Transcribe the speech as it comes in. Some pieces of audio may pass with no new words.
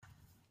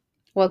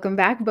Welcome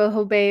back,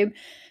 Boho Babe.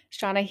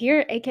 Shauna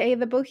here, aka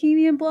the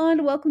Bohemian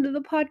Blonde. Welcome to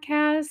the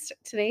podcast.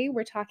 Today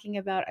we're talking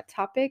about a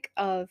topic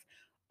of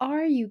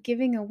are you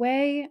giving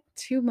away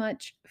too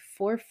much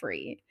for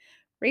free?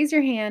 Raise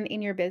your hand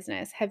in your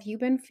business. Have you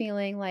been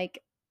feeling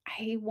like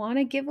I want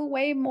to give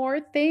away more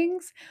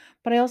things,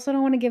 but I also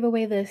don't want to give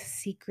away the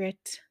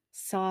secret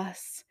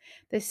sauce,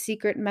 the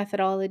secret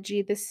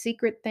methodology, the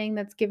secret thing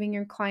that's giving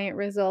your client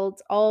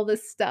results, all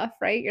this stuff,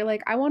 right? You're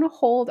like, I want to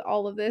hold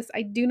all of this.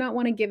 I do not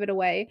want to give it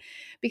away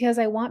because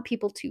I want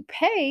people to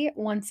pay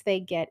once they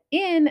get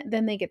in,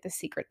 then they get the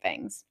secret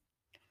things.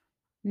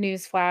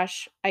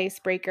 Newsflash,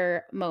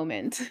 icebreaker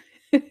moment.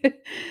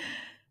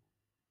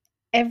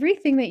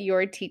 Everything that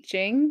you're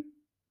teaching,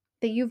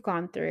 that you've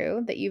gone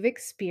through, that you've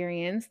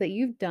experienced, that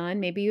you've done,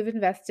 maybe you've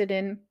invested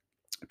in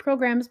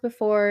programs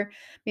before,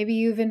 maybe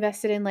you've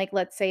invested in, like,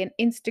 let's say, an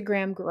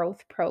Instagram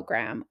growth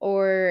program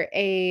or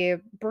a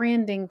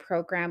branding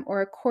program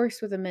or a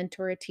course with a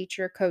mentor, a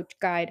teacher, coach,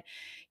 guide.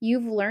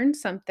 You've learned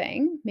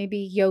something, maybe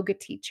yoga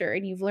teacher,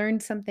 and you've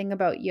learned something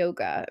about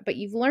yoga, but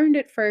you've learned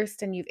it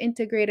first and you've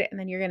integrated it and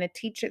then you're going to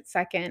teach it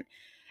second.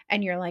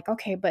 And you're like,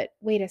 okay, but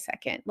wait a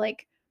second.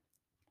 Like,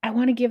 I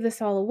wanna give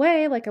this all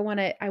away, like, I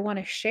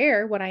wanna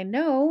share what I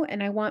know,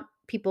 and I want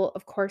people,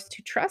 of course,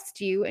 to trust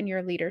you and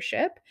your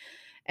leadership,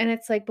 and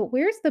it's like, but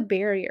where's the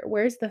barrier?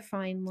 Where's the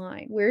fine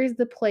line? Where is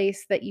the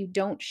place that you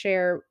don't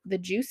share the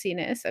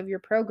juiciness of your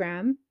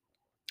program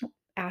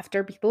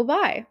after people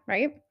buy,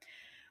 right?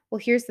 Well,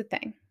 here's the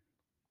thing.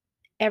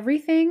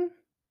 Everything,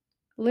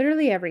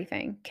 literally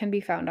everything, can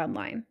be found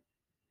online.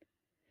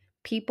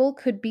 People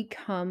could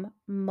become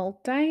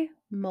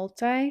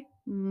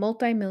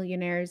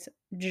multi-millionaires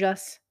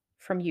just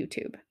from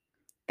YouTube.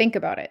 Think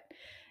about it.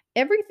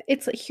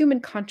 It's like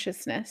human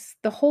consciousness.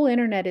 The whole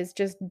internet is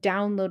just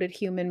downloaded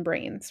human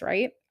brains,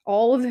 right?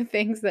 All of the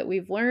things that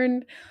we've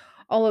learned,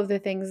 all of the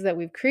things that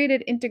we've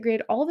created,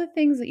 integrated, all the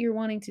things that you're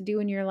wanting to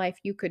do in your life,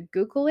 you could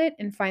Google it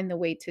and find the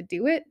way to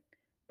do it.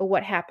 But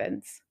what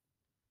happens?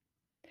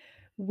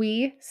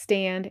 We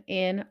stand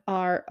in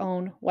our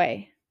own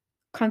way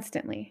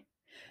constantly.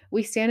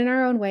 We stand in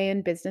our own way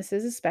in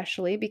businesses,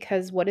 especially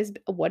because what is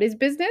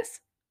business?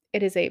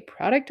 It is a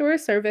product or a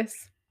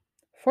service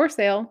for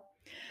sale.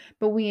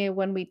 But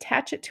when we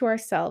attach it to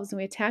ourselves and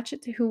we attach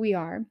it to who we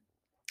are,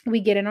 we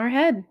get in our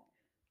head.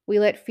 We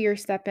let fear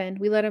step in.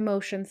 We let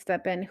emotion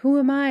step in. Who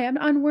am I? I'm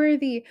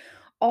unworthy.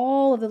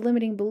 All of the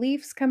limiting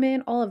beliefs come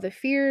in, all of the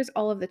fears,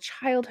 all of the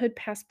childhood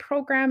past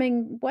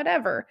programming,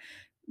 whatever,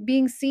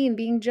 being seen,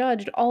 being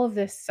judged, all of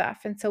this stuff.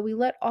 And so we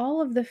let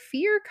all of the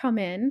fear come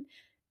in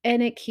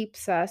and it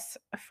keeps us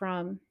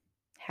from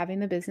having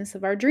the business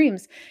of our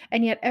dreams.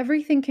 And yet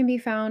everything can be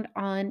found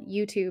on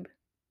YouTube.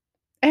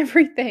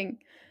 Everything.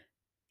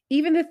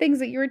 Even the things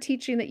that you're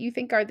teaching that you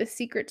think are the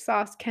secret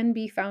sauce can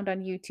be found on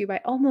YouTube. I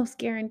almost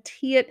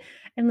guarantee it,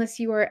 unless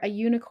you are a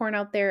unicorn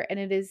out there and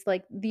it is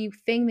like the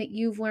thing that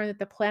you've learned that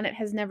the planet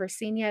has never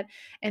seen yet.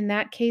 In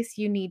that case,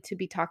 you need to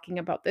be talking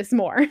about this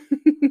more,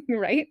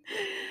 right?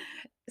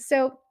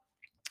 So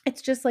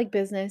it's just like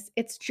business.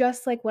 It's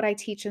just like what I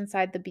teach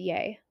inside the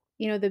BA.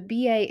 The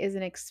BA is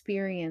an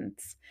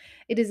experience.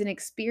 It is an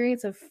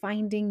experience of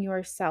finding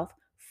yourself,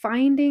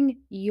 finding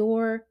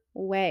your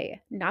way,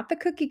 not the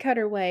cookie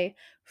cutter way,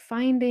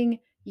 finding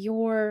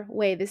your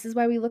way. This is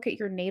why we look at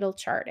your natal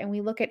chart and we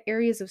look at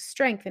areas of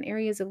strength and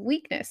areas of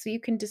weakness so you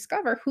can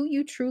discover who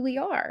you truly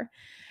are.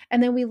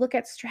 And then we look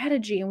at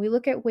strategy and we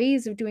look at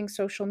ways of doing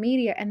social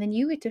media. And then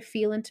you get to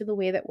feel into the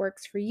way that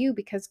works for you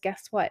because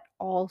guess what?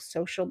 All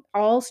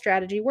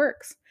strategy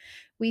works.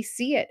 We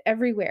see it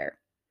everywhere.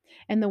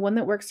 And the one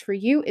that works for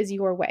you is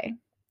your way.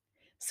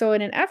 So,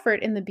 in an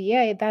effort in the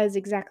BA, that is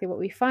exactly what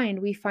we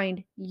find. We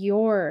find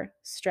your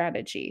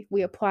strategy,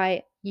 we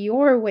apply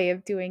your way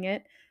of doing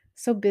it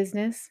so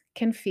business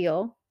can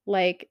feel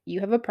like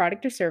you have a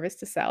product or service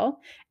to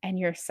sell and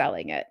you're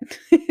selling it.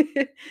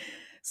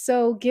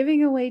 So,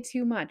 giving away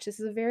too much.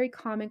 This is a very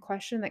common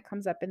question that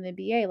comes up in the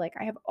BA. Like,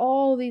 I have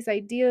all these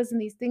ideas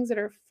and these things that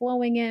are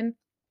flowing in.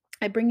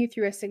 I bring you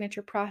through a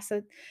signature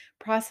process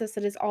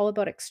that is all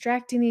about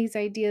extracting these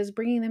ideas,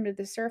 bringing them to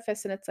the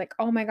surface, and it's like,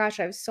 "Oh my gosh,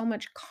 I have so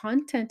much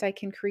content I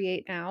can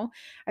create now.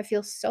 I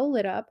feel so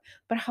lit up,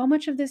 but how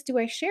much of this do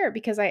I share?"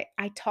 Because I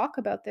talk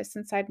about this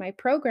inside my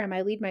program.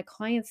 I lead my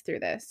clients through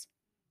this.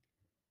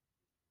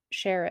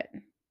 Share it.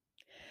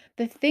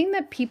 The thing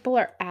that people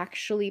are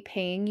actually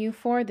paying you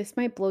for, this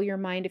might blow your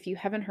mind if you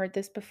haven't heard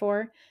this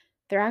before.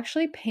 They're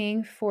actually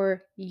paying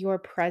for your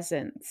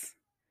presence.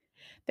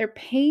 They're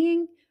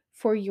paying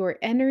for your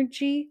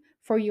energy,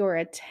 for your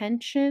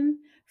attention,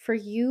 for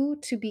you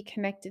to be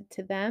connected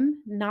to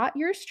them, not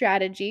your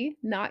strategy,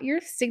 not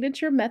your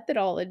signature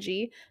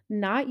methodology,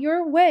 not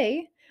your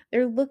way.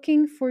 They're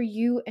looking for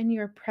you and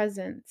your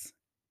presence.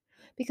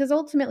 Because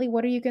ultimately,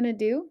 what are you going to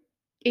do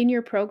in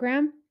your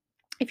program?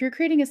 If you're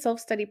creating a self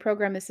study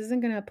program, this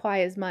isn't going to apply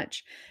as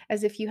much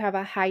as if you have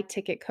a high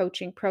ticket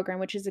coaching program,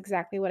 which is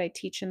exactly what I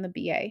teach in the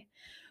BA.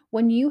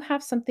 When you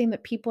have something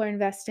that people are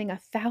investing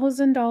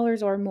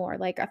 $1,000 or more,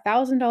 like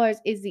 $1,000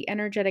 is the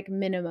energetic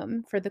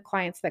minimum for the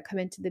clients that come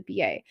into the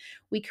BA.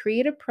 We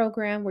create a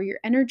program where your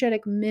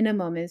energetic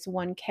minimum is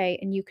 1K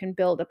and you can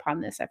build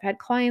upon this. I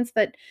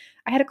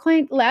had a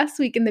client last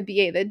week in the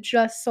BA that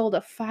just sold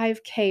a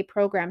 5K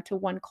program to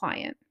one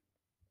client.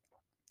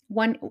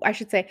 I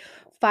should say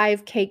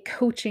 5K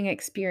coaching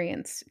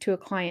experience to a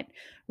client.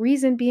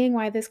 Reason being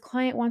why this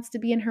client wants to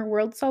be in her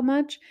world so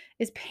much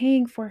is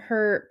paying for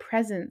her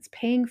presence,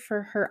 paying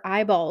for her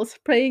eyeballs,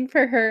 paying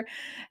for her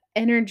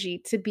energy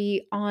to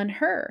be on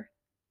her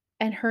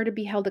and her to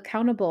be held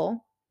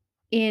accountable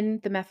in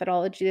the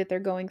methodology that they're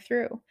going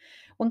through.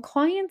 When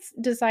clients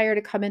desire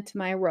to come into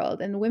my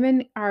world and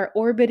women are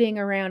orbiting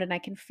around and I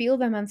can feel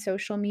them on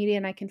social media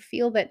and I can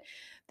feel that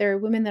there are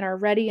women that are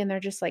ready and they're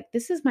just like,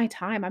 this is my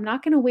time. I'm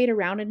not going to wait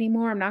around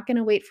anymore. I'm not going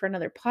to wait for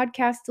another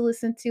podcast to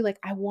listen to. Like,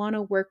 I want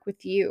to work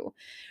with you.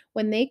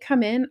 When they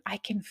come in, I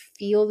can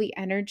feel the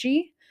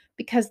energy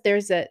because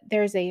there's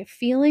a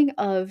feeling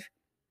of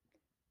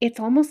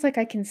it's almost like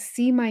I can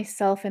see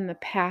myself in the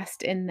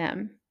past in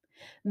them.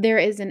 There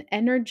is an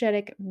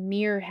energetic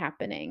mirror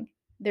happening.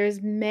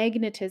 There's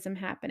magnetism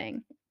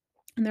happening.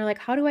 And they're like,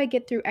 "How do I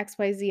get through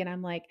XYZ?" And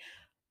I'm like,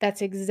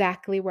 "That's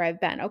exactly where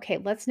I've been. Okay,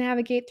 let's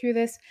navigate through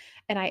this."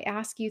 And I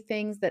ask you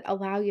things that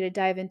allow you to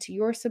dive into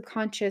your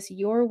subconscious,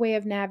 your way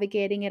of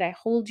navigating it. I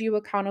hold you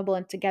accountable,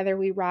 and together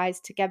we rise.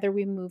 Together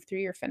we move through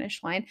your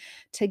finish line.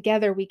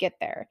 Together we get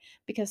there.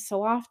 Because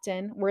so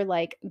often we're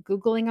like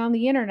Googling on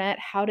the internet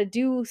how to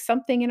do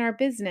something in our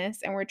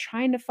business, and we're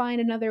trying to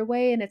find another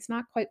way, and it's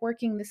not quite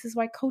working. This is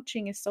why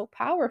coaching is so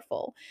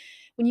powerful.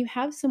 When you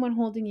have someone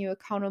holding you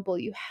accountable,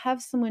 you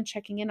have someone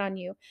checking in on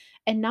you,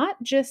 and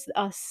not just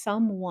a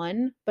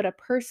someone, but a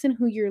person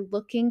who you're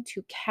looking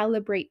to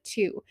calibrate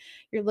to.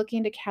 You're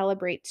looking to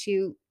calibrate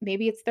to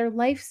maybe it's their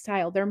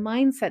lifestyle, their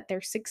mindset,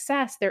 their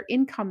success, their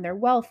income, their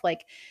wealth.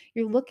 Like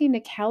you're looking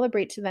to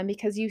calibrate to them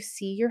because you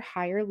see your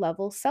higher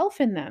level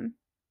self in them.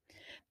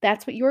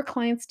 That's what your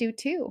clients do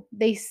too.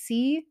 They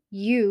see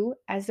you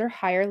as their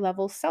higher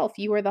level self.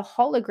 You are the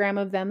hologram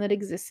of them that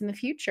exists in the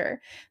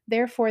future.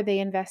 Therefore, they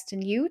invest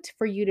in you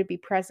for you to be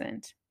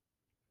present.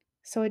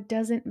 So it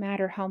doesn't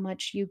matter how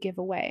much you give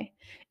away.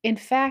 In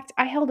fact,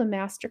 I held a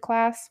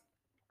masterclass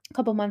a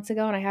couple months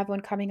ago and I have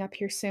one coming up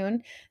here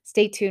soon.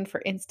 Stay tuned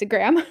for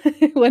Instagram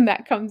when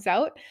that comes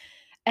out.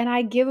 And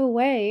I give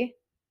away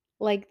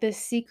like the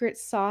secret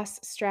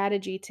sauce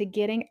strategy to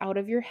getting out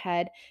of your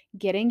head,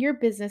 getting your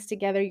business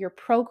together, your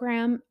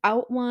program,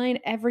 outline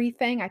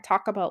everything. I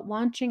talk about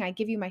launching. I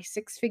give you my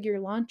 6-figure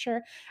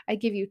launcher. I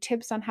give you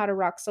tips on how to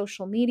rock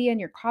social media and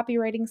your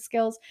copywriting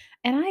skills.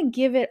 And I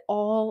give it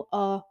all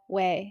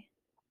away.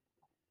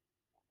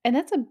 And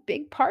that's a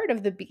big part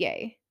of the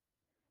BA.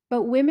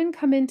 But women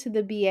come into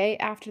the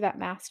BA after that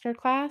master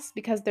class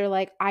because they're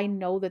like, I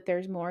know that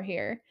there's more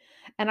here.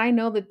 And I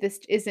know that this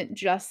isn't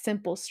just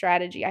simple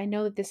strategy. I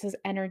know that this is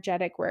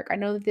energetic work. I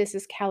know that this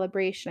is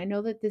calibration. I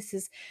know that this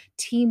is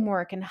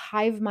teamwork and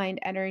hive mind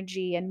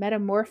energy and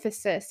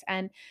metamorphosis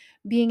and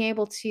being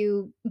able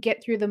to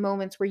get through the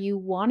moments where you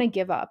want to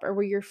give up or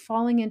where you're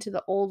falling into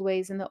the old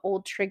ways and the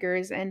old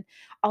triggers. And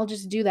I'll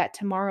just do that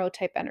tomorrow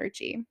type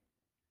energy.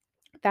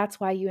 That's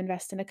why you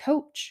invest in a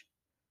coach.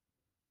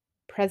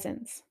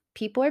 Presence.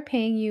 People are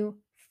paying you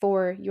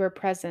for your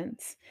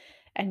presence,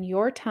 and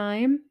your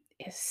time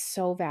is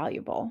so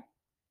valuable.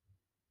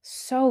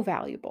 So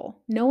valuable.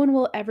 No one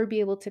will ever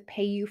be able to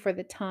pay you for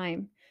the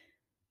time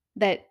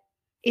that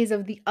is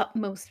of the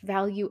utmost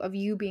value of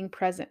you being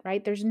present,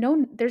 right? There's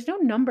no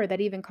number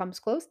that even comes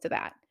close to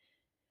that.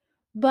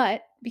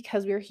 But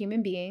because we're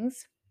human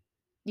beings,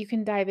 you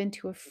can dive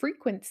into a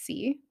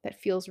frequency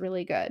that feels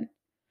really good.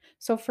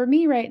 So for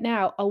me right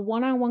now, a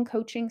one-on-one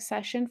coaching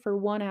session for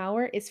 1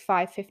 hour is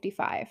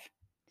 555.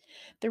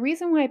 The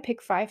reason why I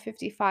pick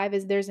 555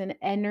 is there's an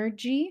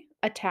energy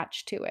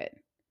attached to it.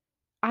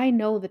 I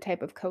know the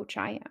type of coach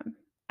I am.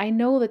 I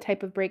know the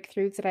type of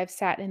breakthroughs that I've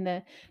sat in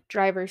the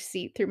driver's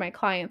seat through my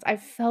clients.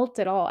 I've felt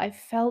it all. I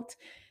felt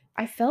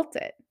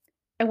it.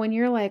 And when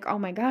you're like, "Oh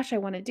my gosh, I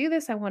want to do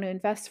this. I want to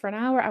invest for an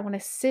hour. I want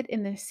to sit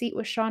in the seat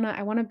with Shauna.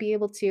 I want to be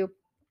able to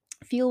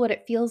feel what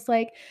it feels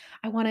like.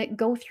 I want to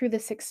go through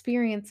this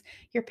experience."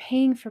 You're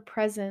paying for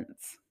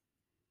presence.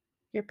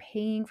 You're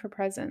paying for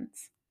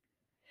presence.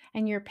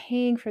 And you're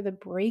paying for the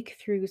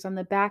breakthroughs on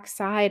the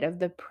backside of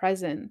the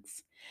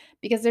presence.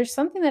 Because there's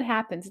something that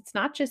happens. It's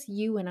not just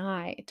you and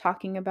I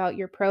talking about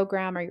your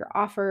program or your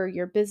offer or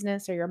your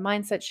business or your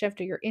mindset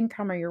shift or your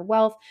income or your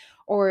wealth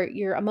or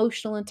your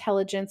emotional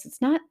intelligence.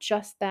 It's not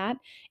just that.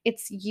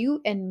 It's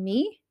you and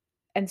me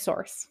and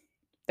source.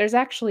 There's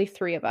actually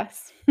 3 of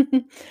us.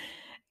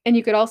 And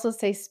you could also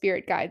say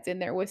spirit guides in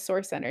there with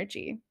source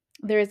energy.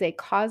 There is a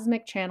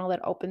cosmic channel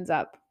that opens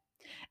up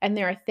and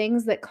there are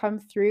things that come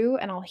through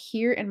and I'll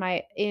hear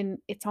in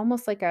it's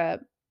almost like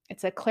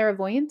it's a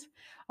clairvoyant.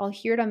 I'll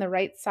hear it on the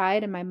right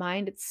side in my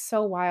mind. It's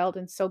so wild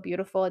and so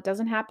beautiful. It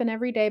doesn't happen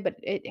every day, but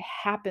it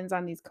happens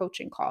on these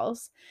coaching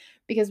calls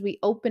because we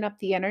open up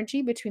the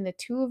energy between the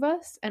two of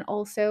us and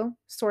also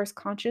source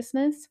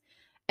consciousness.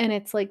 And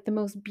it's like the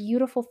most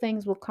beautiful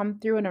things will come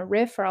through in a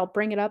riff, or I'll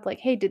bring it up like,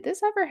 "Hey, did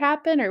this ever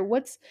happen?" Or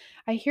 "What's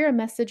I hear a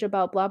message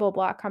about blah blah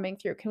blah coming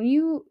through. Can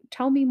you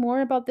tell me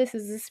more about this?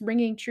 Is this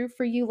ringing true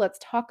for you? Let's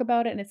talk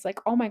about it." And it's like,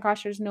 "Oh my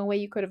gosh, there's no way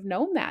you could have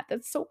known that.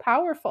 That's so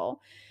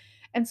powerful."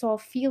 And so I'll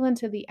feel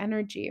into the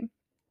energy.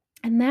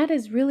 And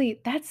that's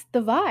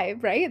the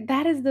vibe, right?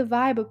 That is the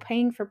vibe of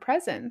paying for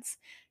presence.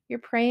 You're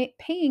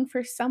paying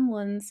for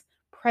someone's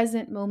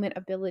present moment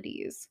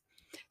abilities.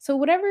 So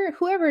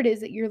whoever it is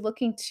that you're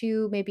looking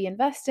to maybe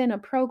invest in a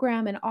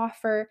program and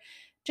offer,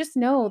 just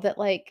know that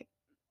like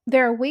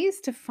there are ways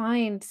to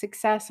find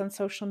success on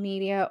social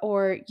media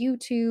or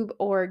YouTube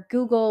or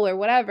Google or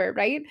whatever,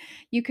 right?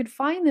 You could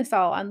find this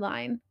all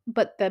online,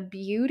 but the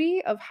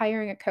beauty of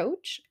hiring a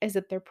coach is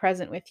that they're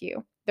present with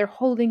you. They're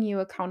holding you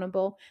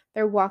accountable,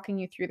 they're walking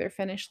you through their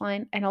finish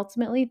line, and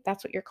ultimately,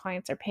 that's what your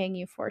clients are paying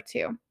you for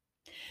too.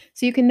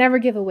 So you can never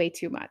give away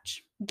too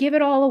much. Give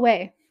it all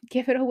away.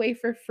 Give it away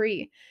for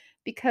free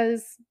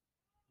because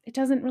it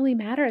doesn't really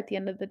matter at the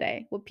end of the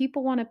day. What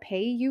people want to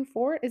pay you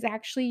for is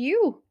actually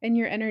you and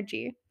your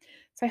energy.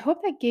 So I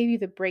hope that gave you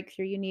the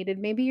breakthrough you needed.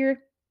 Maybe you're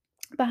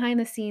behind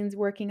the scenes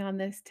working on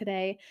this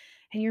today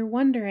and you're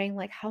wondering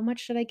like how much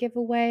should I give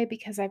away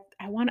because I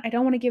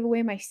don't want to give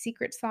away my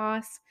secret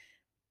sauce.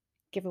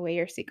 Give away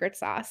your secret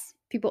sauce.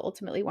 People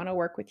ultimately want to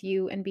work with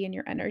you and be in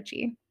your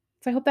energy.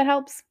 So I hope that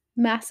helps.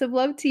 Massive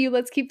love to you.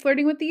 Let's keep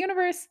flirting with the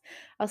universe.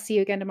 I'll see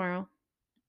you again tomorrow.